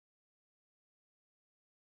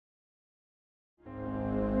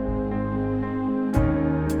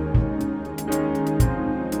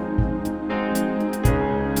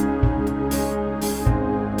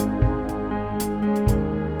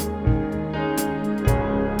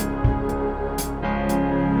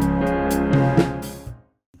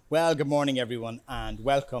Well, good morning everyone and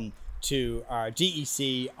welcome to our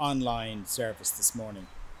DEC Online Service this morning.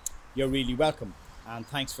 You're really welcome and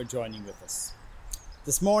thanks for joining with us.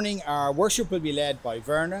 This morning our worship will be led by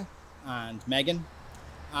Verna and Megan,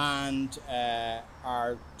 and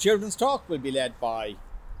our children's talk will be led by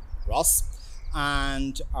Ross,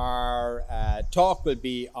 and our talk will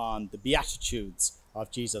be on the Beatitudes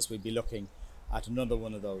of Jesus. We'll be looking at another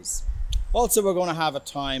one of those. Also, we're going to have a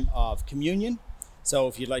time of communion. So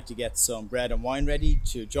if you'd like to get some bread and wine ready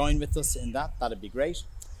to join with us in that, that'd be great.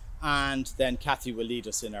 And then Kathy will lead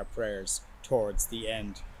us in our prayers towards the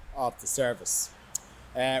end of the service.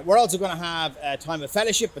 We're also going to have a time of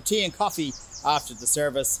fellowship, a tea and coffee after the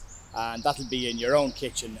service, and that'll be in your own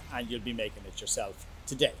kitchen and you'll be making it yourself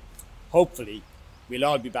today. Hopefully, we'll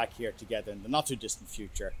all be back here together in the not too distant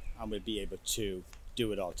future and we'll be able to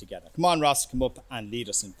do it all together. Come on, Ross, come up and lead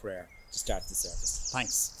us in prayer to start the service.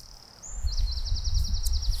 Thanks.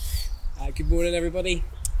 Good morning, everybody.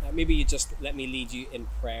 Maybe you just let me lead you in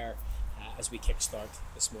prayer as we kickstart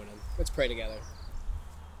this morning. Let's pray together.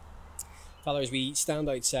 Father, as we stand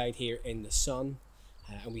outside here in the sun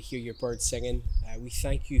and we hear your birds singing, we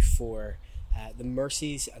thank you for the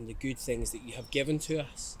mercies and the good things that you have given to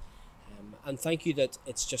us. And thank you that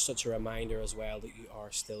it's just such a reminder as well that you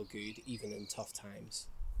are still good, even in tough times.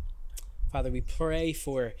 Father, we pray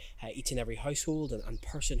for each and every household and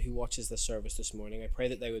person who watches this service this morning. I pray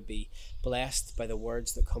that they would be blessed by the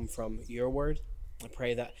words that come from your word. I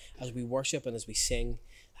pray that as we worship and as we sing,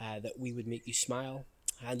 that we would make you smile.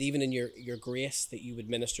 And even in your grace, that you would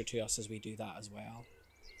minister to us as we do that as well.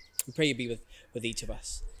 We pray you be with each of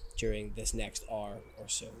us during this next hour or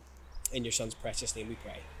so. In your Son's precious name we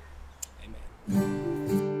pray.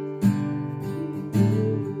 Amen.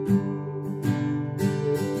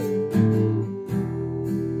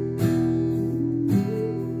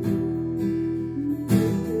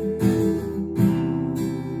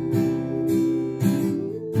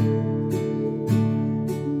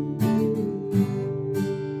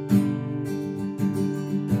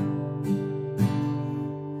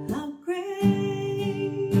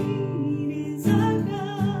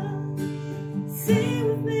 Sing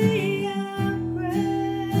with me, I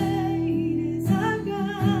pray.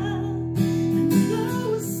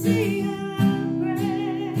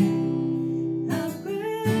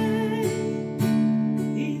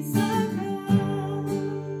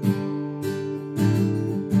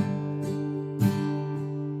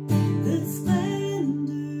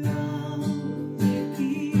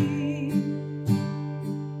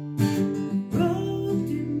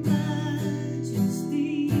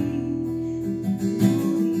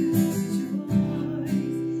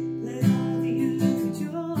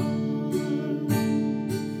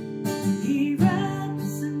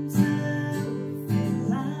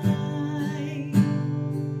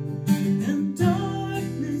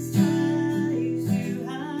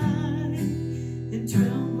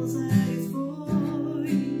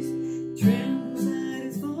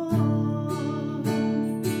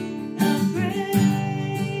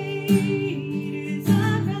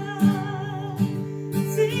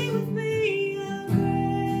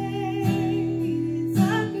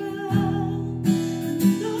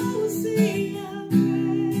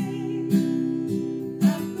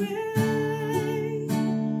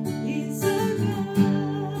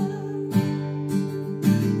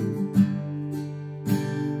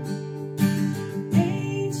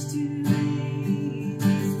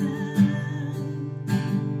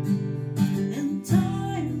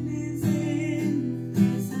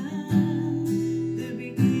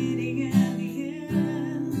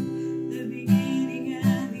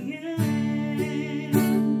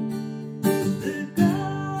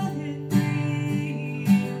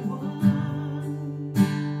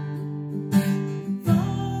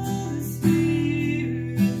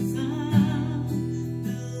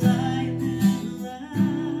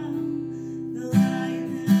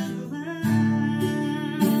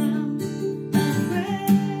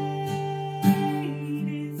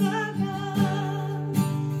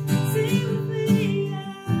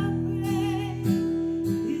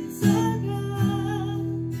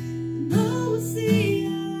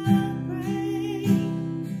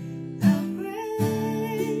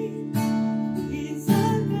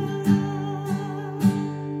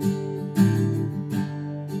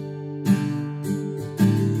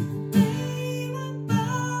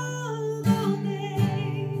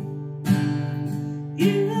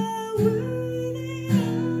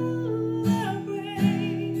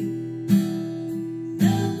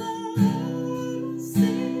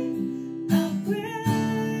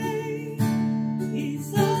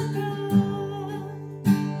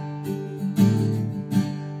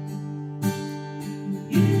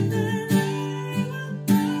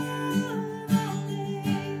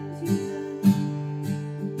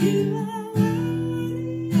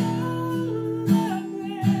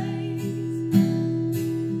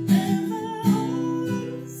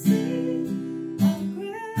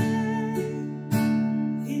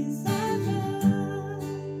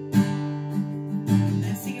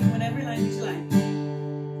 like.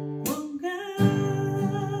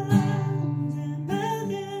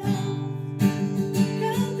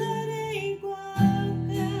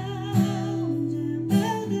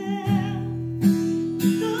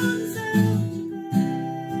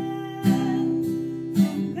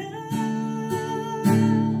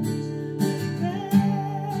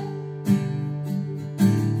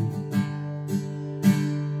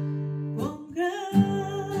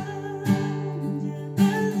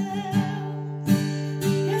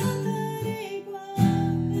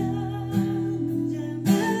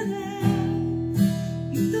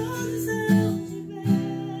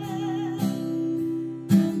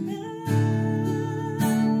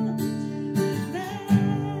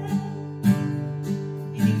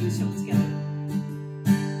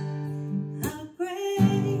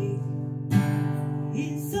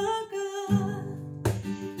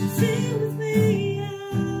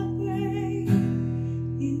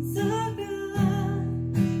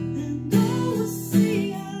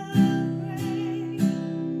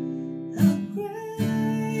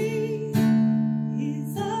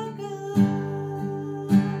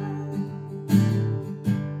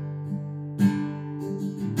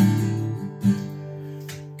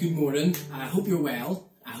 Good morning, I hope you're well.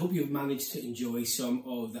 I hope you've managed to enjoy some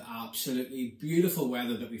of the absolutely beautiful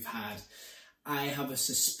weather that we've had. I have a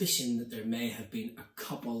suspicion that there may have been a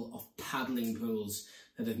couple of paddling pools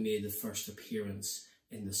that have made the first appearance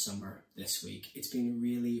in the summer this week. It's been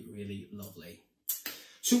really, really lovely.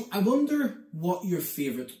 So I wonder what your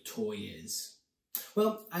favourite toy is.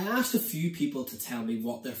 Well, I asked a few people to tell me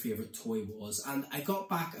what their favourite toy was, and I got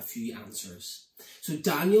back a few answers. So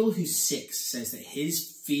Daniel, who's 6, says that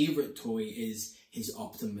his favourite toy is his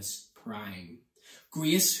Optimus Prime.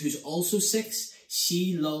 Grace, who's also 6,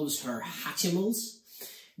 she loves her Hatchimals.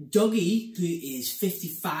 Dougie, who is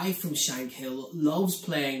 55 from Shankhill, loves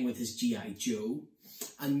playing with his G.I. Joe.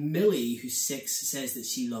 And Millie, who's 6, says that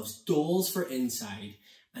she loves dolls for inside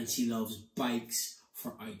and she loves bikes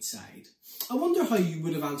for outside. I wonder how you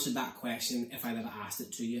would have answered that question if I'd have asked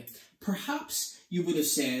it to you. Perhaps you would have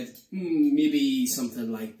said, maybe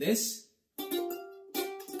something like this.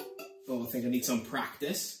 Oh, I think I need some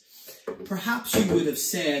practice. Perhaps you would have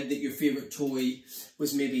said that your favourite toy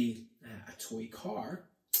was maybe a toy car.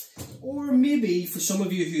 Or maybe, for some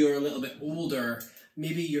of you who are a little bit older,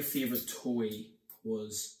 maybe your favourite toy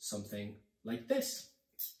was something like this.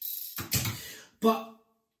 But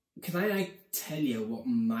can I tell you what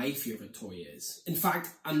my favourite toy is? In fact,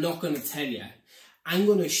 I'm not going to tell you. I'm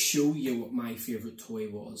going to show you what my favourite toy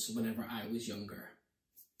was whenever I was younger.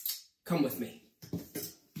 Come with me.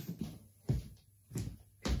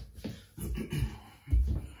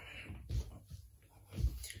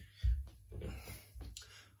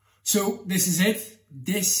 So this is it.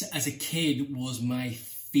 This, as a kid, was my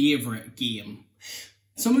favourite game.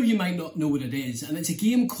 Some of you might not know what it is, and it's a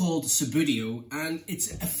game called Subbuteo, and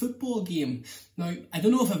it's a football game. Now, I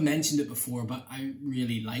don't know if I've mentioned it before, but I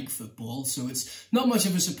really like football, so it's not much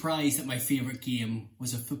of a surprise that my favourite game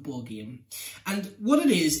was a football game. And what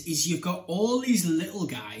it is you've got all these little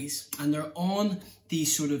guys, and they're on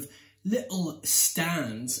these sort of little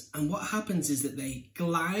stands, and what happens is that they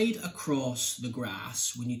glide across the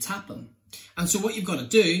grass when you tap them. And so what you've got to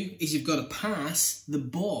do is you've got to pass the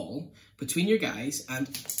ball between your guys and,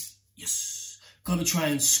 yes, got to try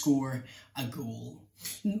and score a goal.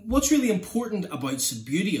 What's really important about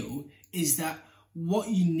Subbuteo is that what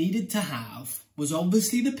you needed to have was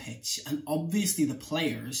obviously the pitch and obviously the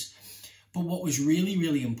players, but what was really,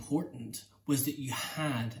 really important was that you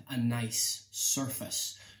had a nice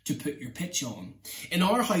surface to put your pitch on. In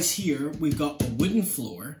our house here, we've got a wooden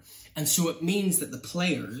floor, and so it means that the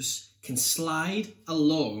players can slide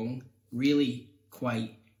along really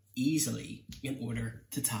quite easily in order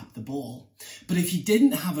to tap the ball. But if you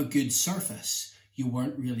didn't have a good surface, you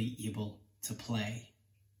weren't really able to play.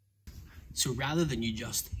 So rather than you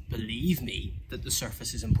just believe me that the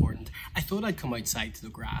surface is important, I thought I'd come outside to the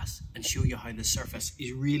grass and show you how the surface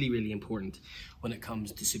is really, really important when it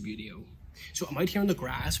comes to Subbuteo. So I'm out here on the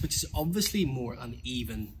grass, which is obviously more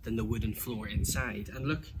uneven than the wooden floor inside. And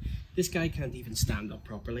look, this guy can't even stand up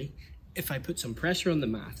properly. If I put some pressure on the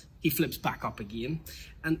mat, he flips back up again.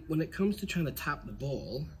 And when it comes to trying to tap the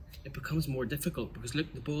ball, it becomes more difficult because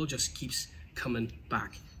look, the ball just keeps coming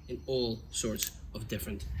back in all sorts of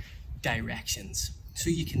different directions. So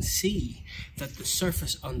you can see that the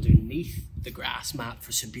surface underneath the grass mat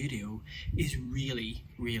for Subbuteo is really,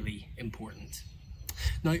 really important.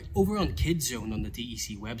 Now, over on Kids Zone on the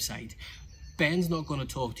DEC website, Ben's not going to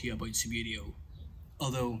talk to you about Subbuteo,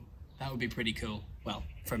 although that would be pretty cool. Well,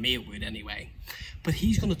 for me it would anyway. But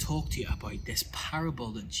he's going to talk to you about this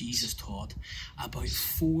parable that Jesus taught about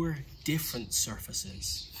 4 different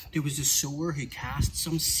surfaces. There was a sower who cast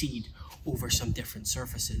some seed over some different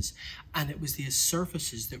surfaces, and it was these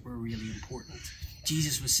surfaces that were really important.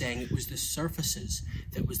 Jesus was saying it was the surfaces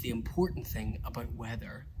that was the important thing about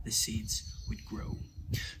whether the seeds would grow.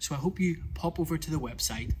 So I hope you pop over to the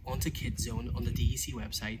website, onto Kids Zone on the DEC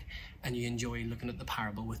website, and you enjoy looking at the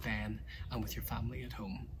parable with Ben and with your family at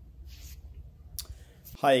home.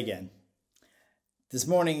 Hi again. This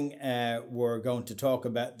morning we're going to talk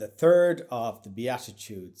about the third of the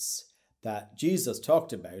Beatitudes that Jesus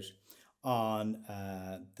talked about on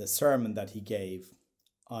the sermon that he gave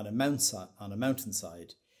on a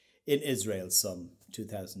mountainside in Israel some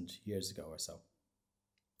 2,000 years ago or so.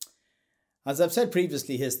 As I've said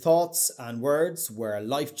previously, his thoughts and words were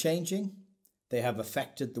life-changing. They have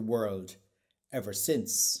affected the world ever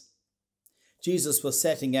since. Jesus was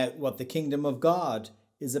setting out what the kingdom of God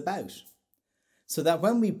is about, so that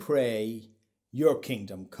when we pray, "Your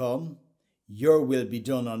kingdom come, your will be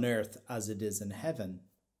done on earth as it is in heaven,"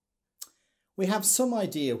 we have some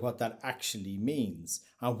idea what that actually means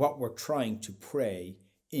and what we're trying to pray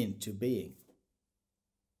into being.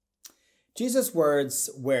 Jesus' words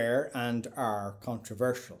were and are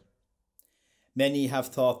controversial. Many have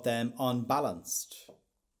thought them unbalanced.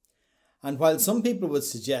 And while some people would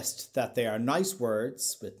suggest that they are nice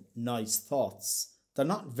words with nice thoughts, they're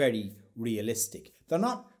not very realistic. They're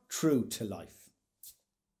not true to life.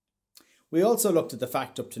 We also looked at the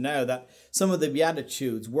fact up to now that some of the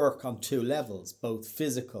Beatitudes work on 2 levels, both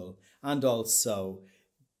physical and also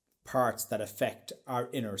parts that affect our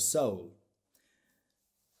inner soul.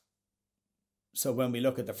 So when we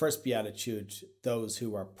look at the first Beatitude, those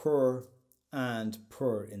who are poor and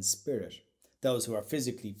poor in spirit, those who are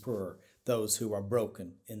physically poor, those who are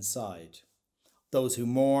broken inside, those who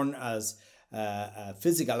mourn as a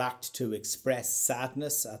physical act to express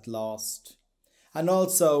sadness at loss, and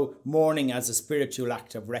also mourning as a spiritual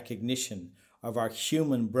act of recognition of our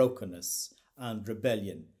human brokenness and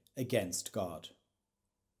rebellion against God.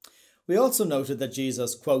 We also noted that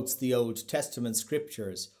Jesus quotes the Old Testament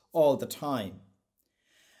scriptures all the time.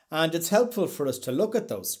 And it's helpful for us to look at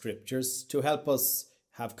those scriptures to help us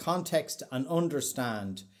have context and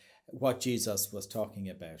understand what Jesus was talking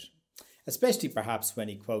about, especially perhaps when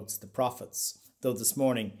he quotes the prophets, though this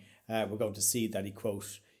morning we're going to see that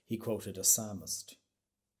he quoted a psalmist.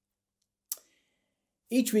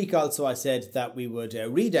 Each week also I said that we would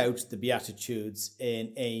read out the Beatitudes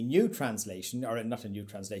in a new translation, or not a new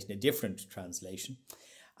translation, a different translation.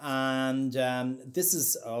 And this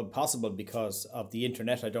is all possible because of the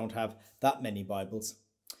internet. I don't have that many Bibles.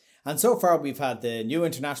 And so far we've had the New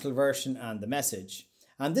International Version and the Message.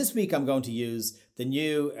 And this week I'm going to use the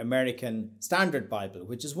New American Standard Bible,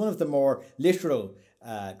 which is one of the more literal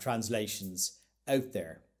translations out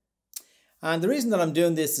there. And the reason that I'm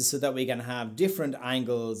doing this is so that we can have different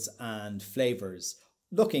angles and flavours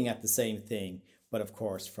looking at the same thing, but of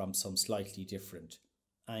course from some slightly different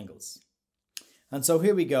angles. And so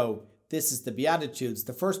here we go. This is the Beatitudes,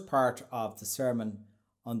 the first part of the Sermon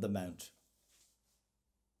on the Mount.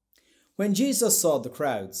 When Jesus saw the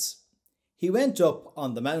crowds, he went up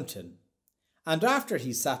on the mountain, and after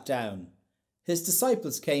he sat down, his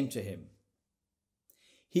disciples came to him.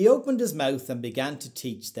 He opened his mouth and began to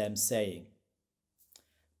teach them, saying,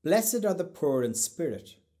 "Blessed are the poor in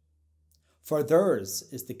spirit, for theirs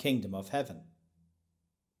is the kingdom of heaven.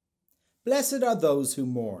 Blessed are those who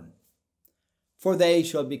mourn, for they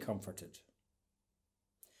shall be comforted.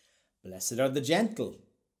 Blessed are the gentle,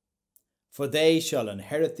 for they shall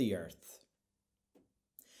inherit the earth.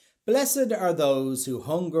 Blessed are those who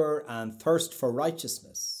hunger and thirst for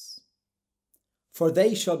righteousness, for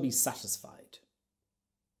they shall be satisfied.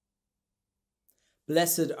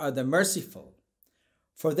 Blessed are the merciful,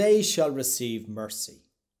 for they shall receive mercy.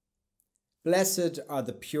 Blessed are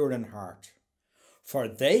the pure in heart, for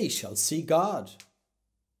they shall see God.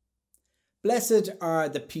 Blessed are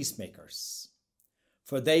the peacemakers,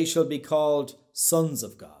 for they shall be called sons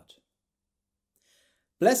of God.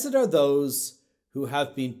 Blessed are those who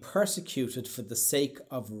have been persecuted for the sake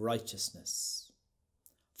of righteousness,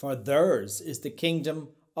 for theirs is the kingdom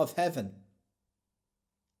of heaven.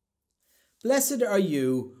 Blessed are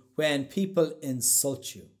you when people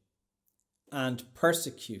insult you and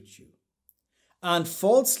persecute you and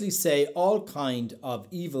falsely say all kind of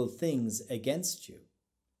evil things against you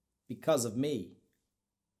because of me.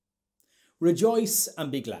 Rejoice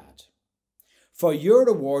and be glad, for your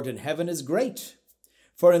reward in heaven is great,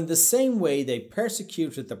 for in the same way they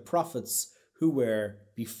persecuted the prophets who were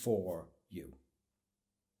before you."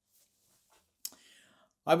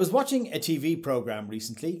 I was watching a TV programme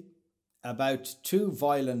recently about two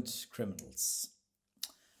violent criminals,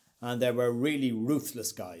 and they were really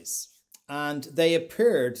ruthless guys, and they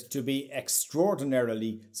appeared to be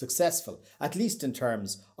extraordinarily successful, at least in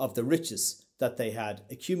terms of the riches that they had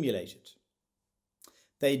accumulated.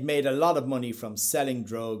 They'd made a lot of money from selling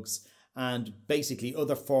drugs and basically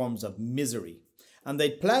other forms of misery, and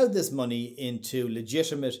they'd ploughed this money into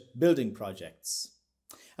legitimate building projects.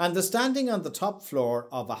 And they're standing on the top floor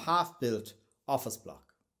of a half-built office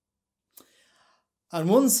block. And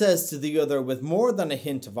one says to the other with more than a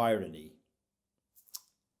hint of irony,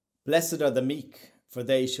 "Blessed are the meek, for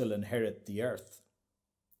they shall inherit the earth."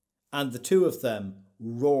 And the two of them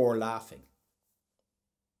roar laughing.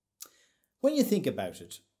 When you think about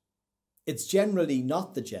it, it's generally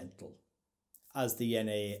not the gentle, as the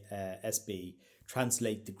NASB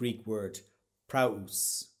translate the Greek word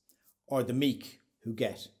praus, or the meek who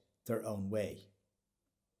get their own way.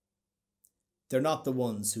 They're not the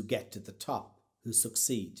ones who get to the top, who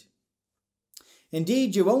succeed.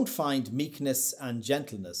 Indeed, you won't find meekness and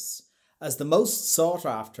gentleness as the most sought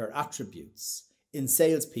after attributes in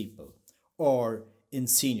salespeople or in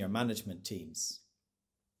senior management teams.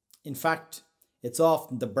 In fact, it's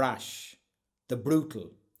often the brash, the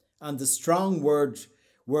brutal, and the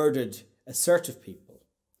strong-worded, assertive people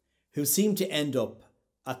who seem to end up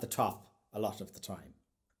at the top a lot of the time.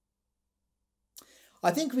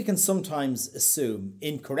 I think we can sometimes assume,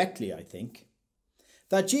 incorrectly I think,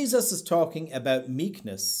 that Jesus is talking about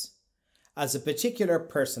meekness as a particular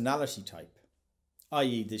personality type,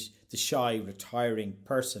 i.e. the shy, retiring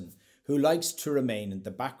person who likes to remain in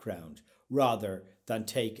the background rather than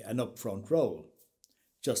take an upfront role,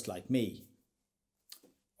 just like me,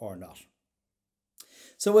 or not.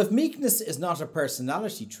 So if meekness is not a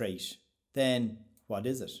personality trait, then what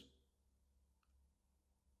is it?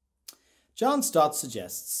 John Stott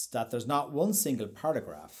suggests that there's not one single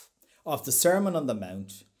paragraph of the Sermon on the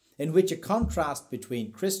Mount in which a contrast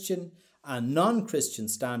between Christian and non-Christian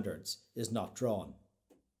standards is not drawn.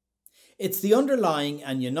 It's the underlying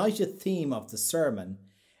and united theme of the sermon.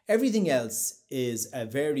 Everything else is a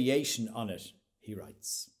variation on it, he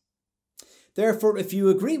writes. Therefore, if you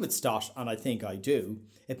agree with Stott, and I think I do,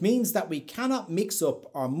 it means that we cannot mix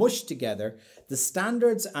up or mush together the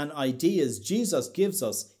standards and ideas Jesus gives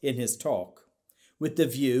us in his talk with the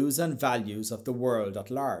views and values of the world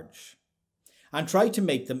at large, and try to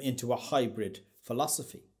make them into a hybrid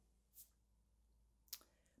philosophy.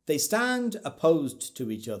 They stand opposed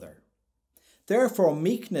to each other. Therefore,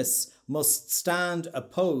 meekness must stand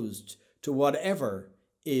opposed to whatever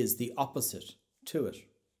is the opposite to it.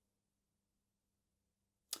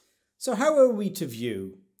 So how are we to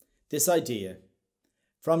view this idea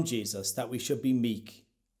from Jesus that we should be meek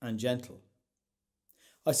and gentle?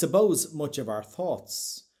 I suppose much of our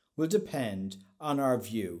thoughts will depend on our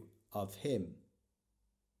view of him.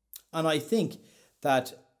 And I think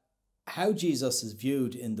that how Jesus is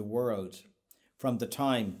viewed in the world from the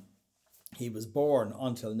time he was born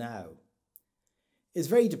until now is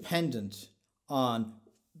very dependent on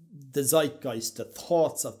the zeitgeist, the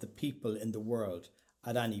thoughts of the people in the world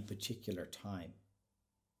at any particular time.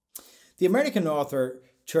 The American author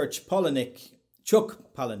Chuck Palahniuk,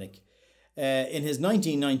 in his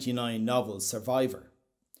 1999 novel Survivor,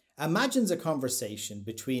 imagines a conversation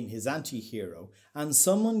between his anti-hero and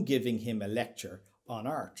someone giving him a lecture on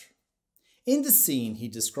art. In the scene, he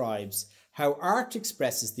describes how art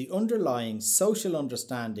expresses the underlying social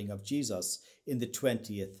understanding of Jesus in the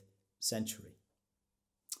 20th century.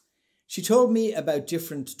 She told me about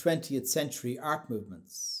different 20th century art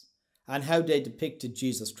movements and how they depicted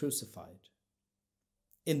Jesus crucified.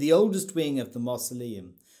 In the oldest wing of the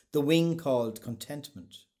mausoleum, the wing called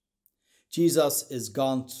Contentment, Jesus is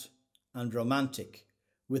gaunt and romantic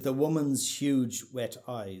with a woman's huge wet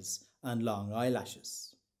eyes and long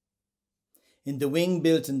eyelashes. In the wing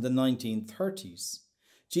built in the 1930s,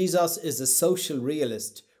 Jesus is a social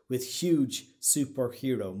realist with huge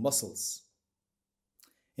superhero muscles.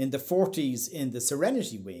 In the 40s, in the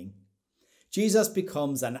Serenity wing, Jesus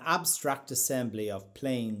becomes an abstract assembly of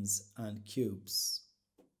planes and cubes.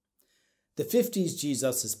 The 50s,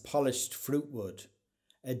 Jesus is polished fruitwood,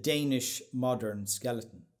 a Danish modern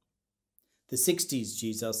skeleton. The 60s,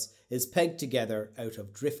 Jesus is pegged together out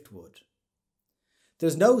of driftwood.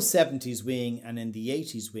 There's no 70s wing, and in the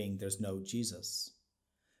 80s wing, there's no Jesus.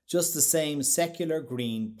 Just the same secular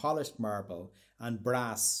green polished marble and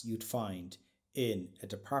brass you'd find in a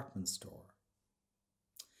department store.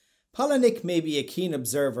 Palahniuk may be a keen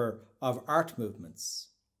observer of art movements,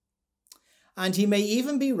 and he may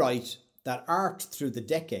even be right that art through the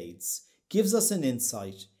decades gives us an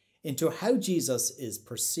insight into how Jesus is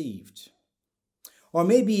perceived, or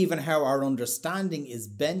maybe even how our understanding is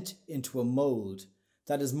bent into a mould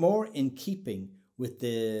that is more in keeping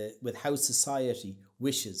with how society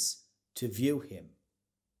wishes to view him.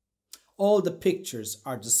 All the pictures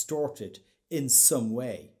are distorted in some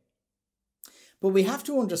way. But we have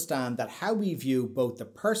to understand that how we view both the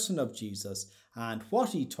person of Jesus and what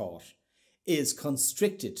he taught is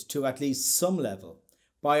constricted to at least some level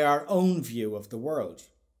by our own view of the world,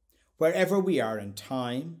 wherever we are in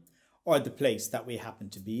time or the place that we happen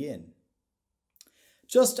to be in.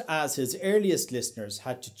 Just as his earliest listeners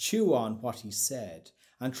had to chew on what he said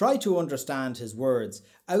and try to understand his words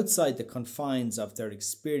outside the confines of their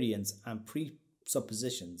experience and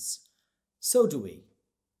presuppositions, so do we.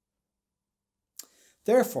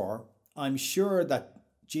 Therefore, I'm sure that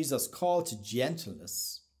Jesus' call to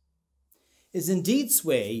gentleness is indeed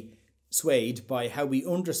swayed by how we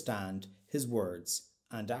understand his words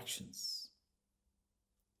and actions.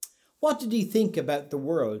 What did he think about the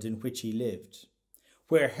world in which he lived,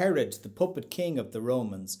 where Herod, the puppet king of the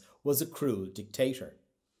Romans, was a cruel dictator?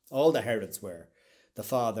 All the Herods were, the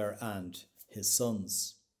father and his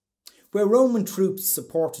sons. Where Roman troops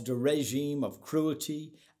supported a regime of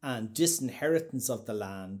cruelty and disinheritance of the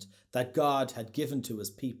land that God had given to his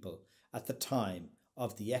people at the time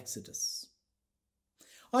of the Exodus.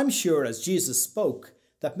 I'm sure as Jesus spoke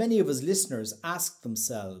that many of his listeners asked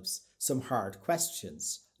themselves some hard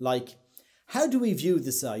questions, like, how do we view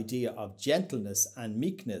this idea of gentleness and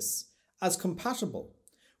meekness as compatible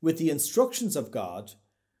with the instructions of God,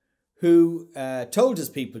 who told his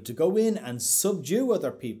people to go in and subdue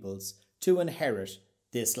other peoples to inherit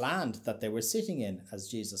this land that they were sitting in, as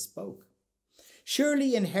Jesus spoke?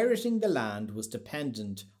 Surely inheriting the land was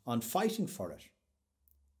dependent on fighting for it.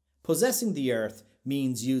 Possessing the earth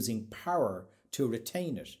means using power to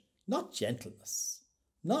retain it, not gentleness,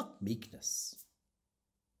 not meekness.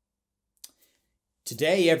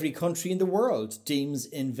 Today, every country in the world deems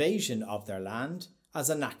invasion of their land as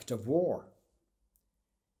an act of war.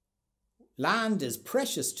 Land is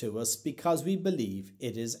precious to us because we believe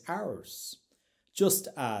it is ours, just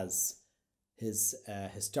as his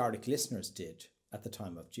historic listeners did at the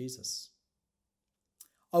time of Jesus.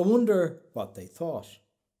 I wonder what they thought.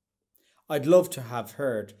 I'd love to have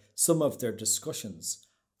heard some of their discussions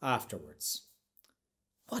afterwards.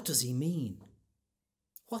 What does he mean?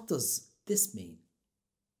 What does this mean?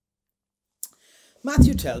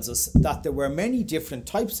 Matthew tells us that there were many different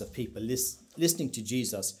types of people listening to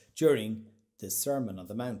Jesus during this Sermon on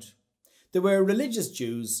the Mount. There were religious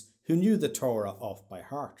Jews who knew the Torah off by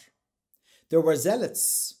heart. There were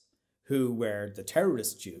zealots, who were the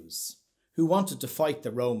terrorist Jews, who wanted to fight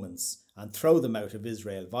the Romans and throw them out of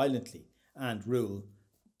Israel violently and rule,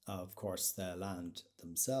 of course, the land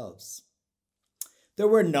themselves. There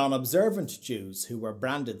were non-observant Jews who were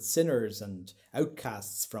branded sinners and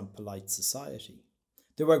outcasts from polite society.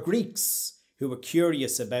 There were Greeks who were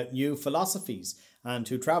curious about new philosophies and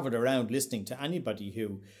who travelled around listening to anybody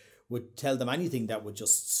who would tell them anything that would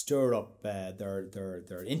just stir up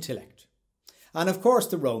their intellect. And of course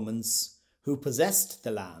the Romans, who possessed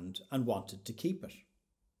the land and wanted to keep it.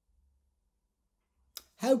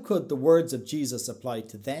 How could the words of Jesus apply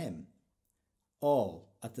to them all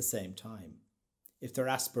at the same time if their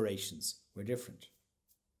aspirations were different?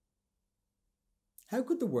 How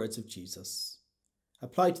could the words of Jesus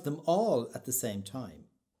apply to them all at the same time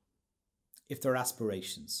if their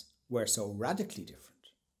aspirations were so radically different?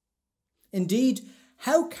 Indeed,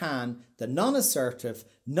 how can the non-assertive,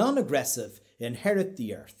 non-aggressive inherit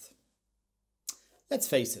the earth? Let's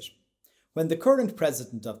face it, when the current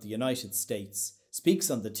President of the United States speaks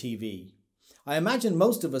on the TV, I imagine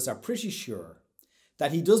most of us are pretty sure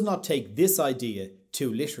that he does not take this idea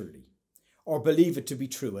too literally or believe it to be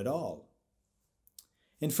true at all.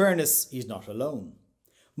 In fairness, he's not alone.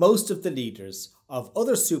 Most of the leaders of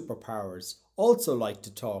other superpowers also like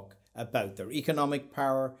to talk about their economic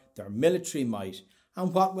power, their military might,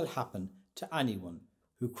 and what will happen to anyone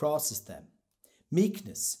who crosses them.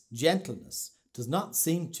 Meekness, gentleness does not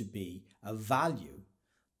seem to be a value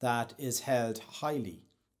that is held highly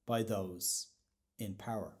by those in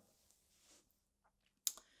power.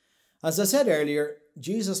 As I said earlier,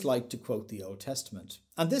 Jesus liked to quote the Old Testament,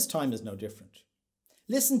 and this time is no different.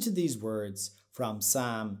 Listen to these words from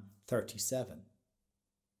Psalm 37.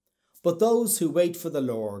 But those who wait for the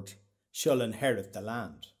Lord shall inherit the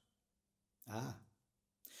land.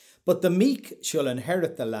 But the meek shall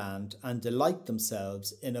inherit the land and delight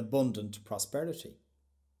themselves in abundant prosperity.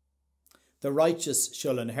 The righteous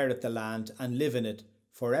shall inherit the land and live in it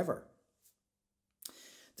forever.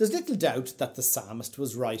 There's little doubt that the psalmist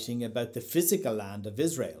was writing about the physical land of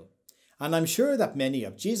Israel, And I'm sure that many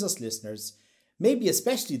of Jesus' listeners, maybe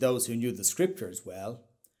especially those who knew the scriptures well,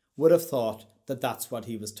 would have thought that that's what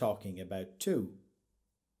he was talking about too.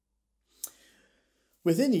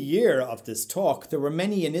 Within a year of this talk, there were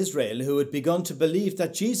many in Israel who had begun to believe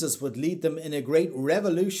that Jesus would lead them in a great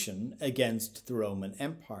revolution against the Roman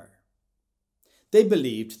Empire. They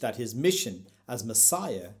believed that his mission as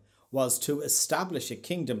Messiah was to establish a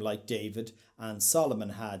kingdom like David and Solomon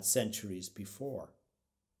had centuries before.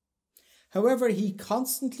 However, he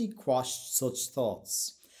constantly quashed such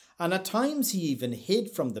thoughts, and at times he even hid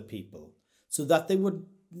from the people so that they would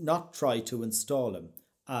not try to install him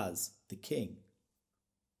as the king.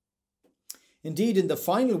 Indeed, in the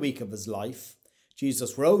final week of his life,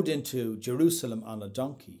 Jesus rode into Jerusalem on a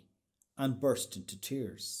donkey and burst into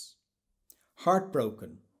tears,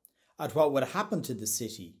 heartbroken at what would happen to the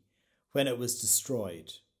city when it was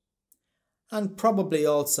destroyed, and probably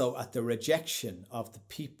also at the rejection of the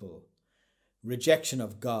people, rejection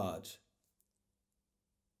of God.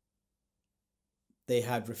 They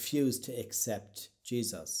had refused to accept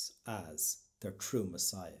Jesus as their true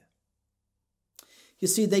Messiah. You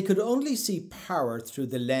see, they could only see power through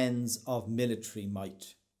the lens of military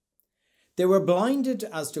might. They were blinded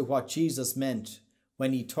as to what Jesus meant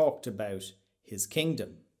when he talked about his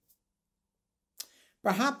kingdom.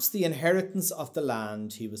 Perhaps the inheritance of the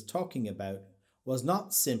land he was talking about was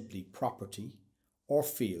not simply property or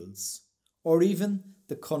fields or even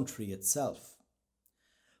the country itself,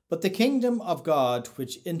 but the kingdom of God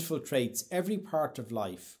which infiltrates every part of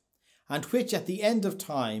life and which at the end of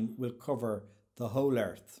time will cover the whole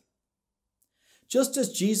earth. Just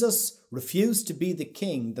as Jesus refused to be the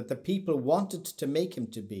king that the people wanted to make him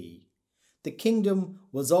to be, the kingdom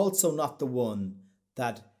was also not the one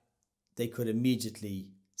that they could immediately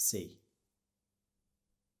see.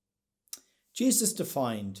 Jesus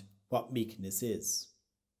defined what meekness is.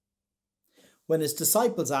 When his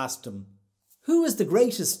disciples asked him, "Who is the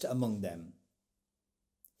greatest among them?"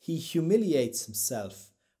 he humiliates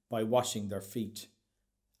himself by washing their feet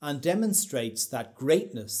and demonstrates that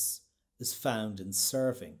greatness is found in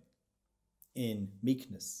serving, in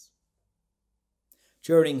meekness.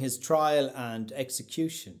 During his trial and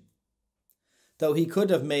execution, though he could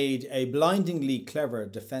have made a blindingly clever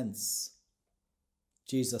defense,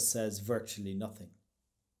 Jesus says virtually nothing.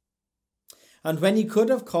 And when he could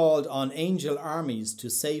have called on angel armies to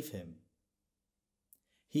save him,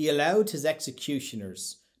 he allowed his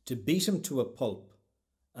executioners to beat him to a pulp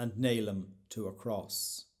and nail him to a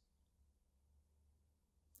cross.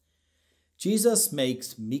 Jesus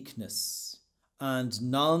makes meekness and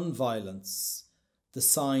non-violence the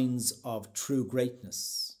signs of true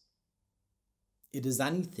greatness. It is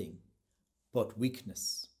anything but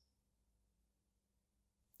weakness.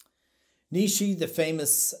 Nietzsche, the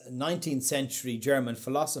famous 19th century German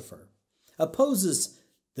philosopher, opposes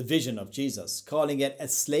the vision of Jesus, calling it a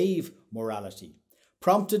slave morality,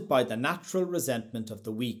 prompted by the natural resentment of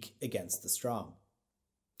the weak against the strong.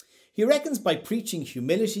 He reckons by preaching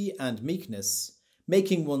humility and meekness,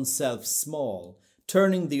 making oneself small,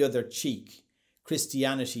 turning the other cheek,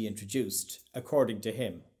 Christianity introduced, according to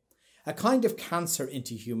him, a kind of cancer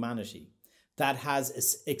into humanity that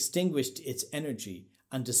has extinguished its energy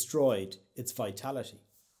and destroyed its vitality.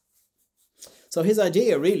 So his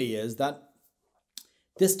idea really is that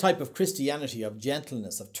this type of Christianity of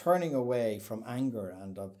gentleness, of turning away from anger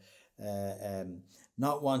and of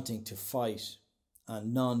not wanting to fight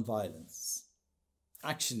and non-violence,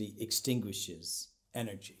 actually extinguishes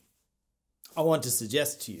energy. I want to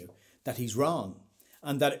suggest to you that he's wrong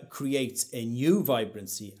and that it creates a new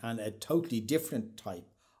vibrancy and a totally different type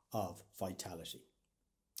of vitality.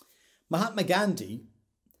 Mahatma Gandhi,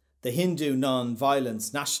 the Hindu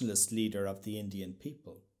non-violence nationalist leader of the Indian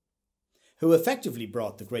people, who effectively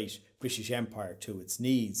brought the great British Empire to its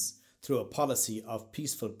knees through a policy of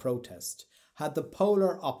peaceful protest, had the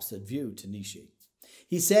polar opposite view to Nietzsche.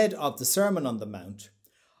 He said of the Sermon on the Mount,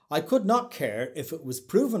 "I could not care if it was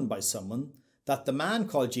proven by someone that the man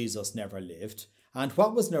called Jesus never lived, and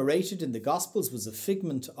what was narrated in the Gospels was a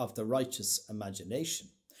figment of the righteous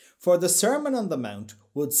imagination. For the Sermon on the Mount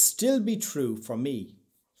would still be true for me."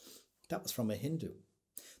 That was from a Hindu.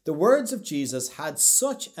 The words of Jesus had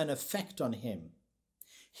such an effect on him.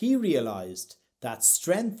 He realized that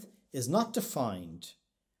strength is not defined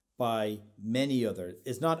by many others,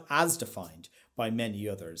 is not as defined by many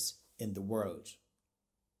others in the world.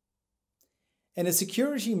 In a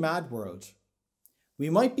security mad world, we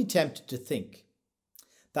might be tempted to think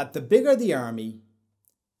that the bigger the army,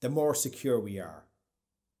 the more secure we are.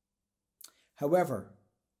 However,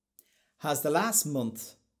 has the last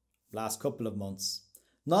couple of months,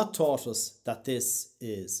 not taught us that this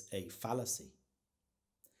is a fallacy.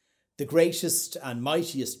 The greatest and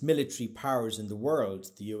mightiest military powers in the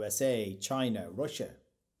world, the USA, China, Russia,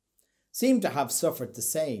 seem to have suffered the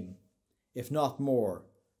same, if not more,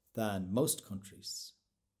 than most countries.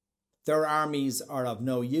 Their armies are of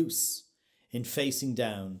no use in facing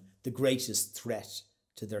down the greatest threat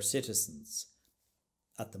to their citizens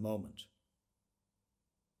at the moment.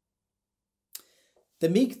 The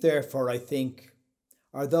meek, therefore, I think,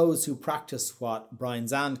 are those who practice what Brian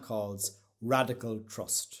Zand calls radical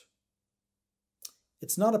trust.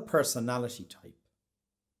 It's not a personality type.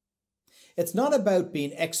 It's not about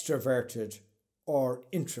being extroverted or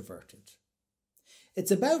introverted. It's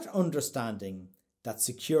about understanding that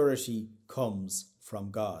security comes from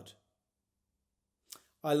God.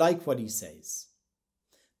 I like what he says.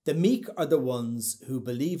 The meek are the ones who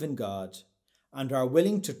believe in God and are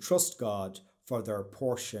willing to trust God for their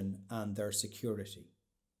portion and their security.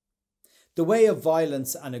 The way of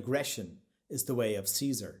violence and aggression is the way of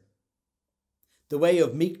Caesar. The way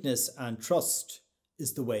of meekness and trust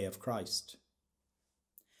is the way of Christ.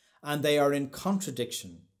 And they are in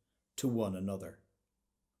contradiction to one another.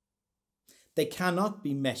 They cannot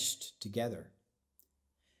be meshed together.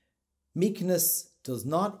 Meekness does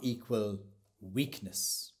not equal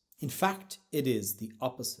weakness. In fact, it is the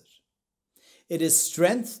opposite. It is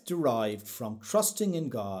strength derived from trusting in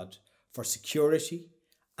God for security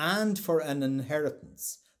and for an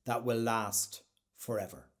inheritance that will last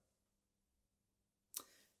forever.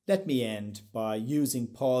 Let me end by using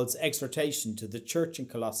Paul's exhortation to the church in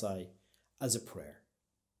Colossae as a prayer.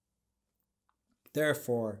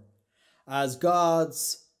 Therefore, as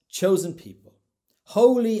God's chosen people,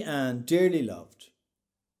 holy and dearly loved,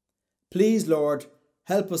 please, Lord,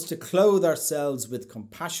 help us to clothe ourselves with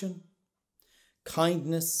compassion,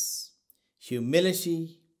 kindness,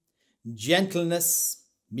 humility, gentleness,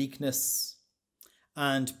 meekness,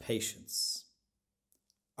 and patience.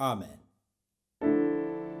 Amen.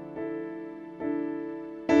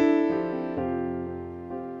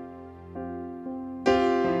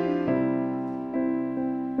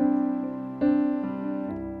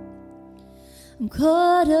 I'm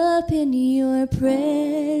caught up in your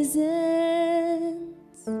presence.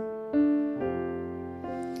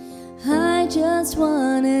 I just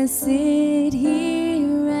want to sit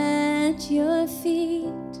here at your feet.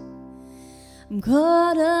 I'm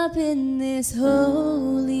caught up in this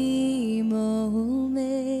holy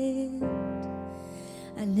moment.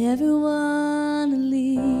 I never want to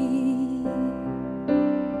leave.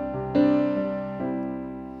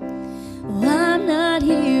 Oh, I'm not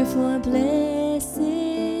here for blessings.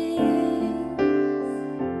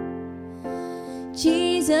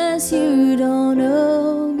 Jesus, you don't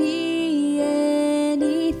owe me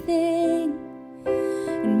anything,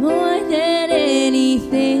 and more than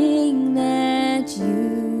anything that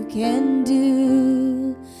you can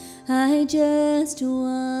do, I just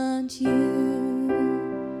want you.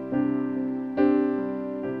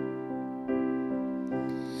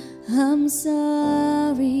 I'm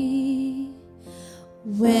sorry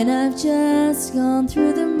when I've just gone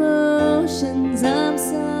through the motions. I'm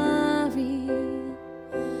sorry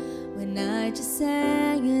when I just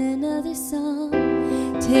sang another song.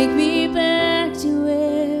 Take me back to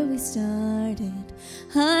where we started.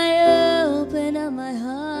 I open up my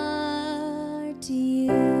heart to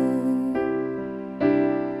you.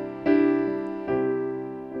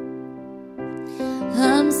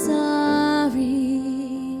 I'm sorry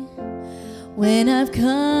when I've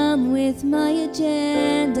come with my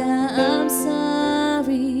agenda. I'm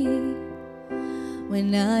sorry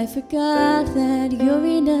when I forgot that you're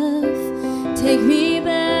enough. Take me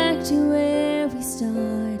back to where we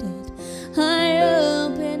started. I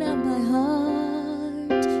open up my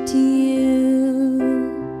heart to you.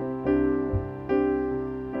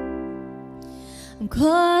 I'm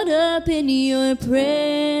caught up in your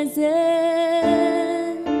presence.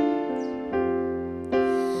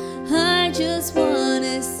 I just want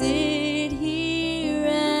to sit here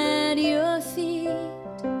at your feet.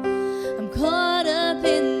 I'm caught up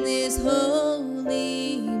in this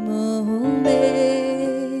holy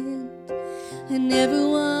moment. I never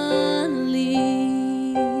want to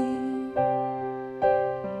leave.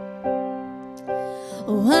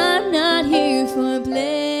 Oh, I'm not here for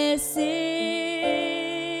blessings,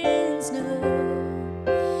 no.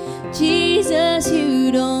 Jesus,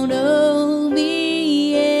 you don't owe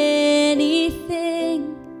me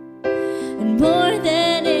anything, and more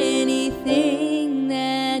than anything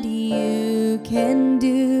that you can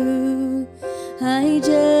do, I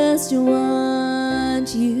just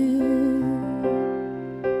want you.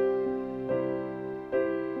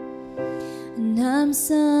 And I'm I'm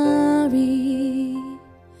sorry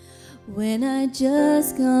when I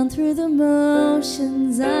just gone through the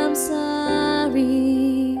motions. I'm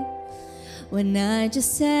sorry when I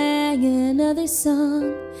just sang another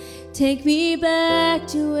song. Take me back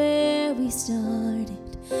to where we started.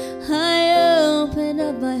 I open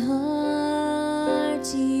up my heart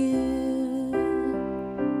to you.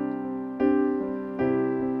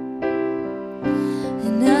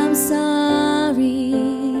 And I'm sorry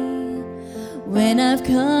when I've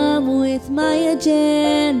come with my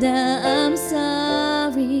agenda. I'm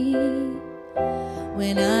sorry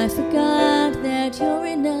when I forgot that you're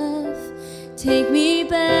enough. Take me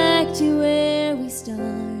back to where we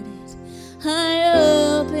started. I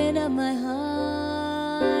open up my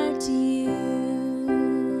heart to you.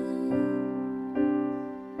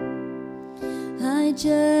 I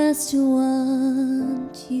just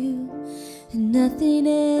want you and nothing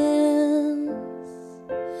else,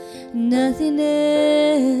 nothing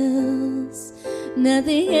else,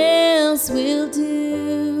 nothing else will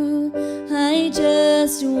do. I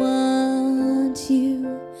just want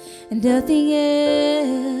you and nothing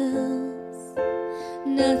else,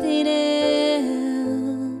 nothing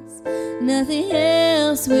else, nothing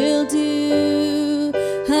else will do.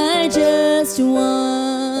 I just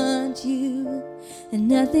want you and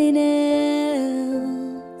nothing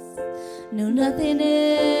else, no, nothing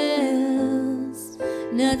else,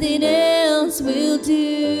 nothing else will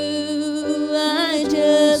do. I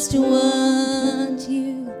just want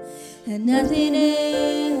you and nothing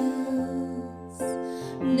else,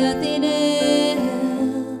 nothing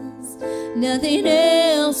else, nothing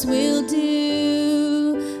else will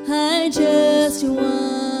do. I just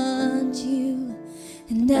want you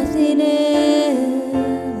and nothing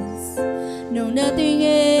else, no, nothing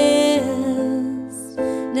else,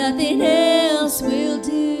 nothing else will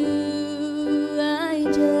do. I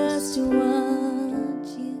just want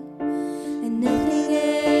you and nothing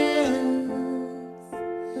else,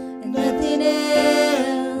 and nothing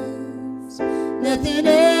else, nothing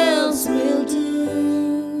else will do.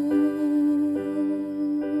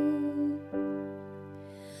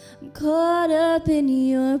 I'm caught up in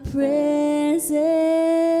your presence.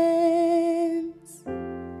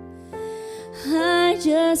 I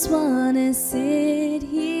just wanna sit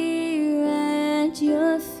here at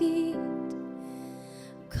your feet.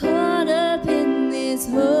 I'm caught up in this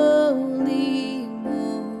holy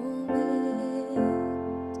moment.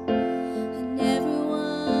 I never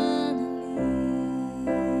wanna leave.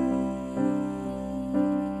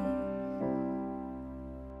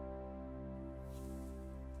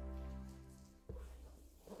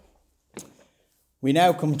 We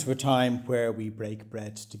now come to a time where we break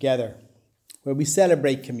bread together, where we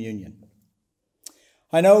celebrate communion.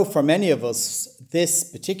 I know for many of us, this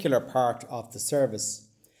particular part of the service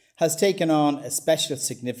has taken on a special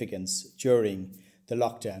significance during the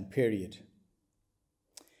lockdown period.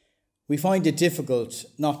 We find it difficult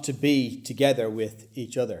not to be together with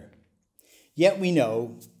each other, yet we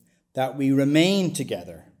know that we remain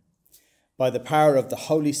together by the power of the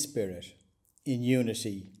Holy Spirit in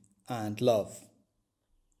unity and love.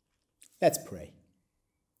 Let's pray.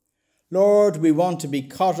 Lord, we want to be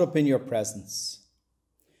caught up in your presence.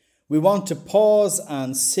 We want to pause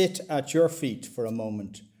and sit at your feet for a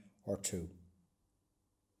moment or two.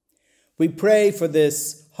 We pray for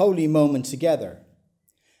this holy moment together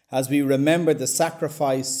as we remember the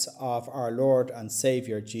sacrifice of our Lord and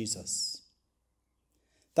Saviour Jesus.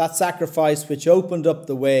 That sacrifice which opened up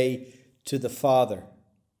the way to the Father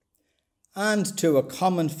and to a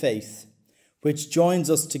common faith which joins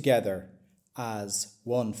us together as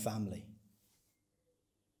one family.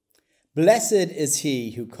 Blessed is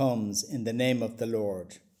he who comes in the name of the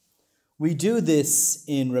Lord. We do this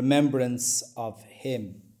in remembrance of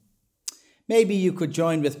him. Maybe you could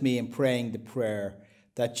join with me in praying the prayer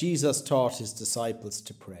that Jesus taught his disciples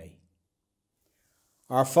to pray.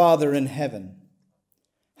 Our Father in heaven,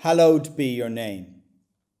 hallowed be your name.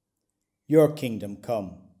 Your kingdom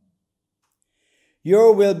come.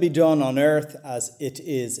 Your will be done on earth as it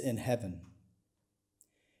is in heaven.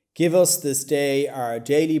 Give us this day our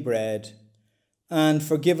daily bread, and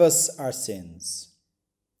forgive us our sins,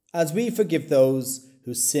 as we forgive those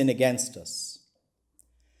who sin against us.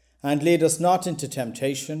 And lead us not into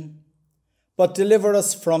temptation, but deliver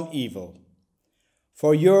us from evil.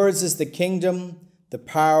 For yours is the kingdom, the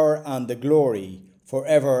power, and the glory,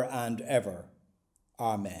 forever and ever.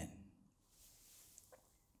 Amen.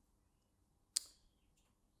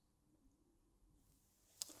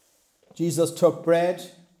 Jesus took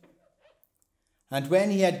bread, and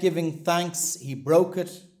when he had given thanks, he broke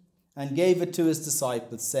it and gave it to his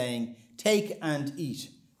disciples, saying, "Take and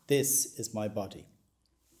eat. This is my body."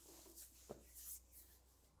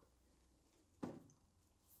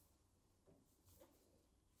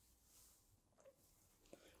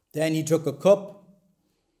 Then he took a cup,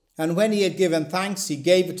 and when he had given thanks, he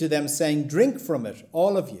gave it to them, saying, "Drink from it,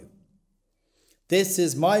 all of you. This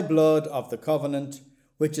is my blood of the covenant,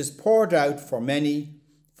 which is poured out for many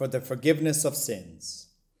for the forgiveness of sins.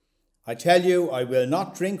 I tell you, I will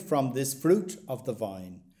not drink from this fruit of the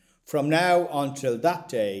vine from now until that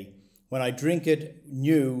day when I drink it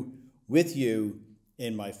new with you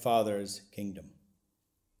in my Father's kingdom."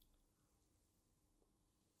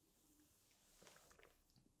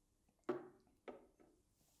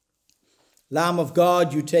 Lamb of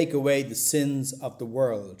God, you take away the sins of the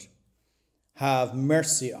world. Have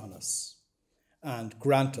mercy on us and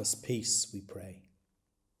grant us peace, we pray.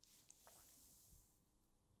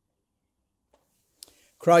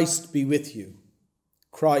 Christ be with you,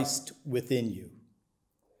 Christ within you,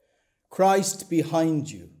 Christ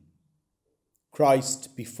behind you,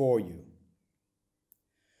 Christ before you,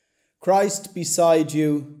 Christ beside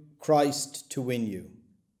you, Christ to win you,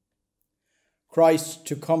 Christ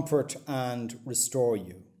to comfort and restore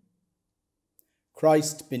you,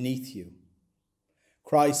 Christ beneath you,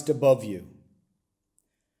 Christ above you,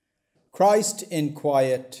 Christ in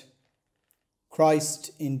quiet,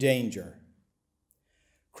 Christ in danger,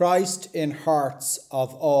 Christ in hearts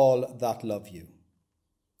of all that love you,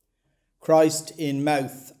 Christ in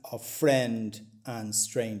mouth of friend and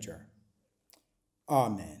stranger.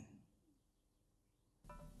 Amen.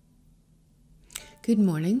 Good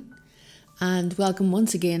morning and welcome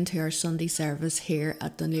once again to our Sunday service here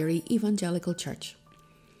at Dunleary Evangelical Church.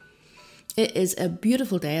 It is a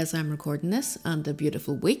beautiful day as I'm recording this and a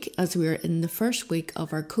beautiful week as we are in the first week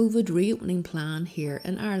of our COVID reopening plan here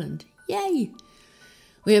in Ireland. Yay!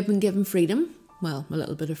 We have been given freedom, well, a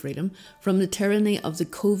little bit of freedom, from the tyranny of the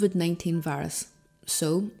COVID-19 virus.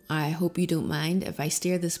 So I hope you don't mind if I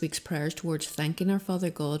steer this week's prayers towards thanking our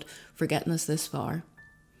Father God for getting us this far.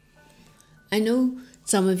 I know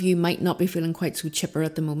some of you might not be feeling quite so chipper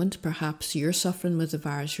at the moment. Perhaps you're suffering with the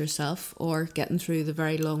virus yourself or getting through the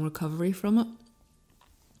very long recovery from it.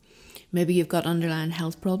 Maybe you've got underlying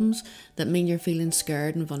health problems that mean you're feeling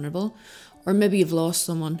scared and vulnerable, or maybe you've lost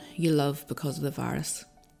someone you love because of the virus.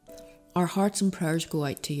 Our hearts and prayers go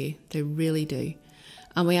out to you, they really do.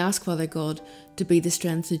 And we ask Father God to be the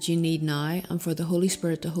strength that you need now and for the Holy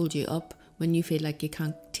Spirit to hold you up when you feel like you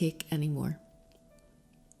can't take any more.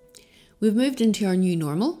 We've moved into our new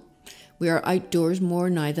normal. We are outdoors more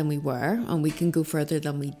now than we were and we can go further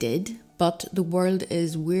than we did, but the world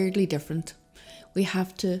is weirdly different. We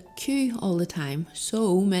have to queue all the time,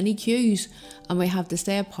 so many queues, and we have to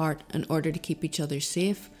stay apart in order to keep each other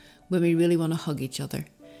safe when we really want to hug each other.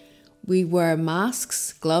 We wear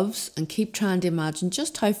masks, gloves, and keep trying to imagine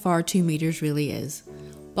just how far 2 meters really is.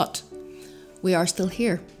 But we are still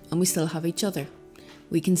here and we still have each other.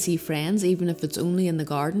 We can see friends even if it's only in the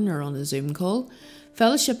garden or on a Zoom call.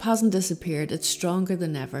 Fellowship hasn't disappeared, it's stronger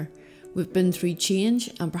than ever. We've been through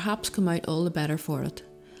change and perhaps come out all the better for it.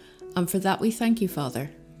 And for that we thank you, Father.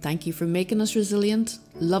 Thank you for making us resilient,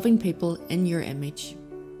 loving people in your image.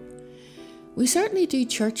 We certainly do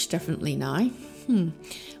church differently now.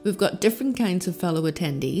 We've got different kinds of fellow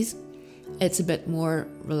attendees. It's a bit more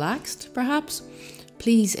relaxed, perhaps.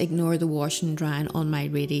 Please ignore the washing and drying on my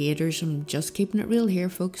radiators. I'm just keeping it real here,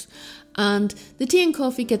 folks. And the tea and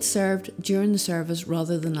coffee gets served during the service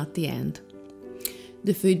rather than at the end.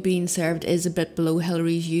 The food being served is a bit below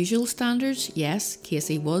Hillary's usual standards. Yes,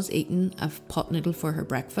 Casey was eating a pot noodle for her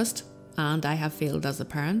breakfast, and I have failed as a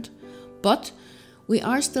parent. But we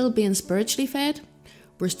are still being spiritually fed.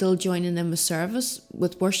 We're still joining in with service,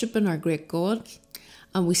 with worshipping our great God,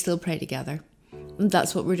 and we still pray together. And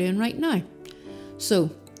that's what we're doing right now.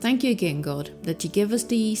 So, thank you again, God, that you give us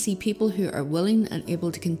DEC people who are willing and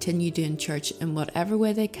able to continue doing church in whatever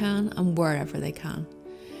way they can and wherever they can.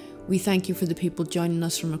 We thank you for the people joining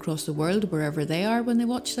us from across the world, wherever they are when they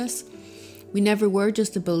watch this. We never were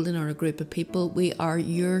just a building or a group of people. We are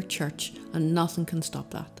your church, and nothing can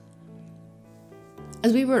stop that.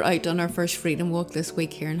 As we were out on our first freedom walk this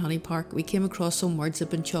week here in Honey Park, we came across some words that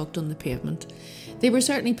had been chalked on the pavement. They were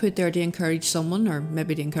certainly put there to encourage someone, or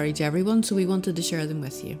maybe to encourage everyone, so we wanted to share them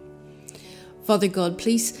with you. Father God,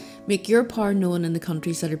 please make your power known in the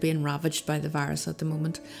countries that are being ravaged by the virus at the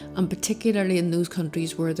moment, and particularly in those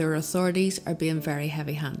countries where their authorities are being very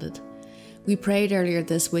heavy-handed. We prayed earlier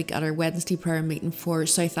this week at our Wednesday prayer meeting for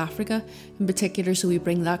South Africa in particular, so we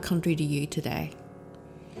bring that country to you today.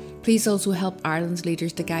 Please also help Ireland's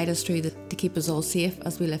leaders to guide us through to keep us all safe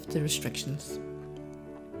as we lift the restrictions.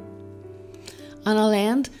 And I'll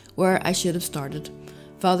end where I should have started.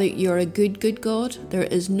 Father, you're a good, good God. There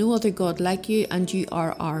is no other God like you, and you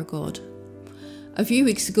are our God. A few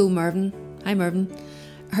weeks ago, Mervyn, hi Mervyn,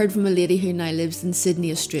 Heard from a lady who now lives in Sydney,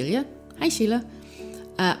 Australia. Hi Sheila.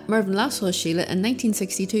 Mervyn last saw Sheila in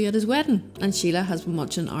 1962 at his wedding, and Sheila has been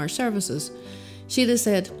watching our services. Sheila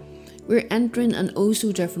said, "We're entering an oh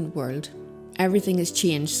so different world. Everything has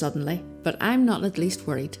changed suddenly, but I'm not at least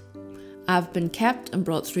worried. I've been kept and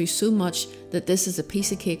brought through so much that this is a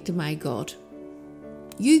piece of cake to my God."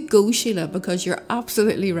 You go, Sheila, because you're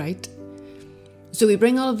absolutely right. So we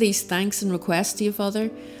bring all of these thanks and requests to you,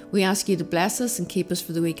 Father. We ask you to bless us and keep us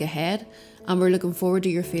for the week ahead, and we're looking forward to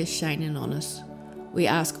your face shining on us. We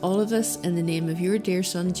ask all of this in the name of your dear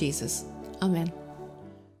Son, Jesus. Amen.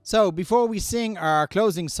 So before we sing our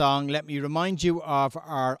closing song, let me remind you of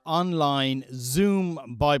our online Zoom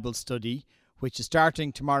Bible study, which is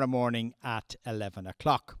starting tomorrow morning at 11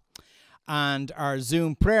 o'clock, and our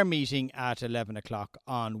Zoom prayer meeting at 11 o'clock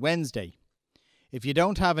on Wednesday. If you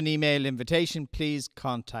don't have an email invitation, please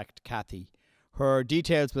contact Kathy. Her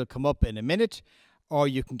details will come up in a minute, or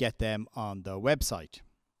you can get them on the website.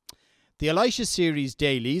 The Elisha Series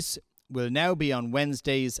dailies will now be on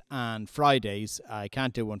Wednesdays and Fridays. I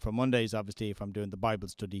can't do one for Mondays, obviously, if I'm doing the Bible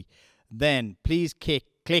study. Then please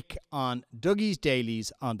click on Dougie's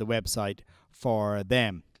dailies on the website for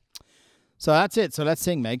them. So that's it. So let's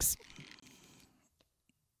sing, Megs.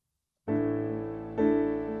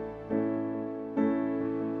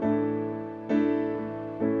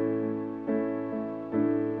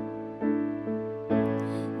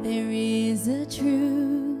 There is a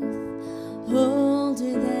truth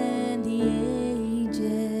older than the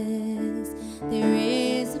ages. There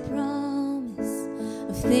is a promise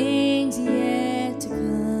of things yet to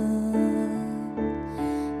come.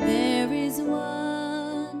 There is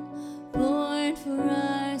one born for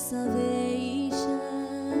our salvation.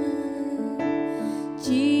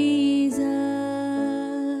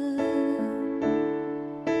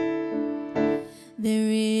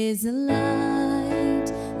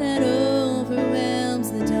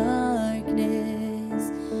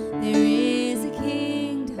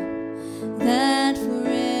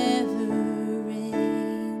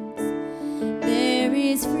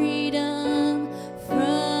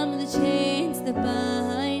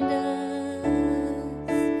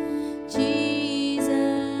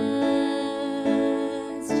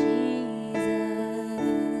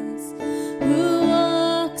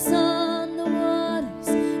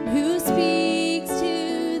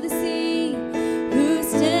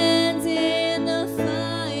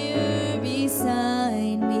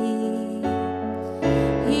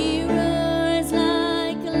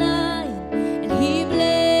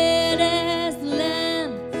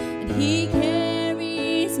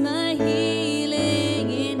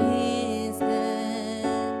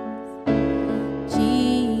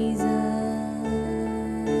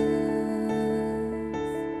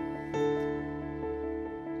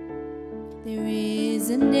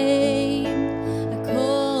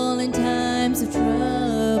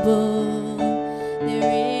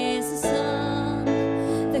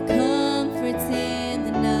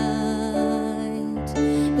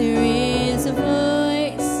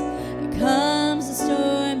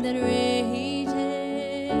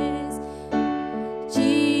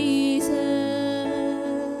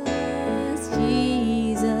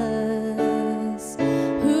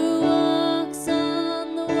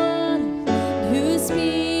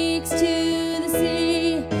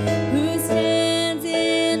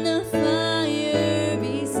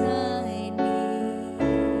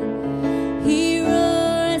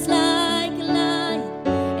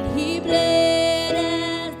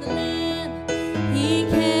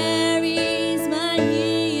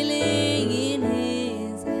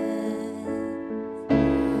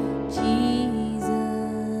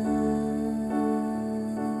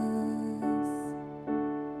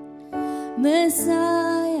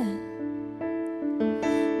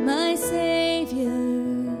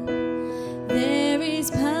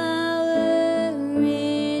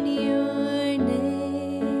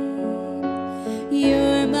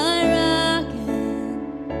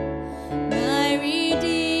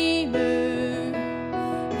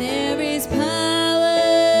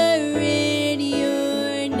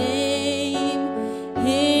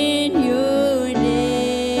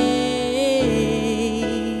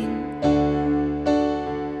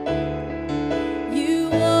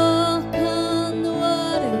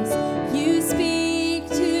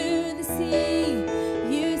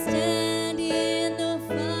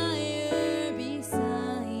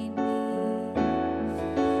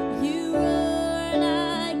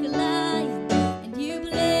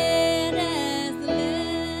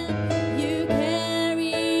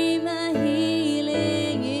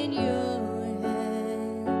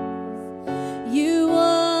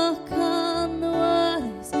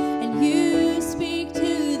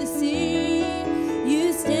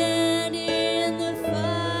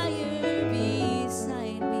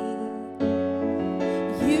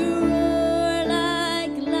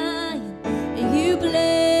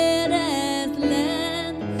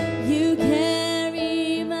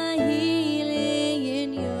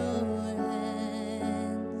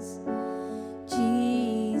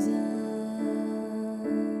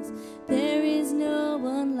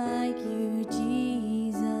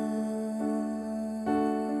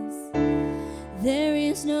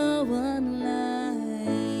 is no one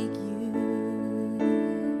like you.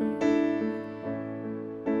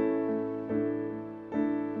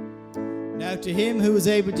 Now to him who is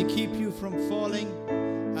able to keep you from falling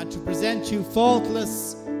and to present you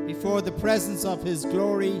faultless before the presence of his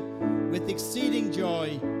glory with exceeding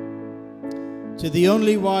joy, to the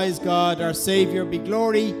only wise God, our Saviour, be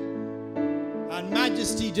glory and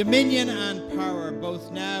majesty, dominion and power,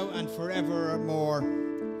 both now and forevermore.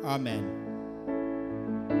 Amen.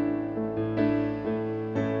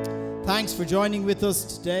 Thanks for joining with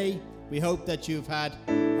us today. We hope that you've had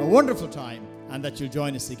a wonderful time and that you'll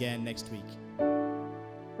join us again next week.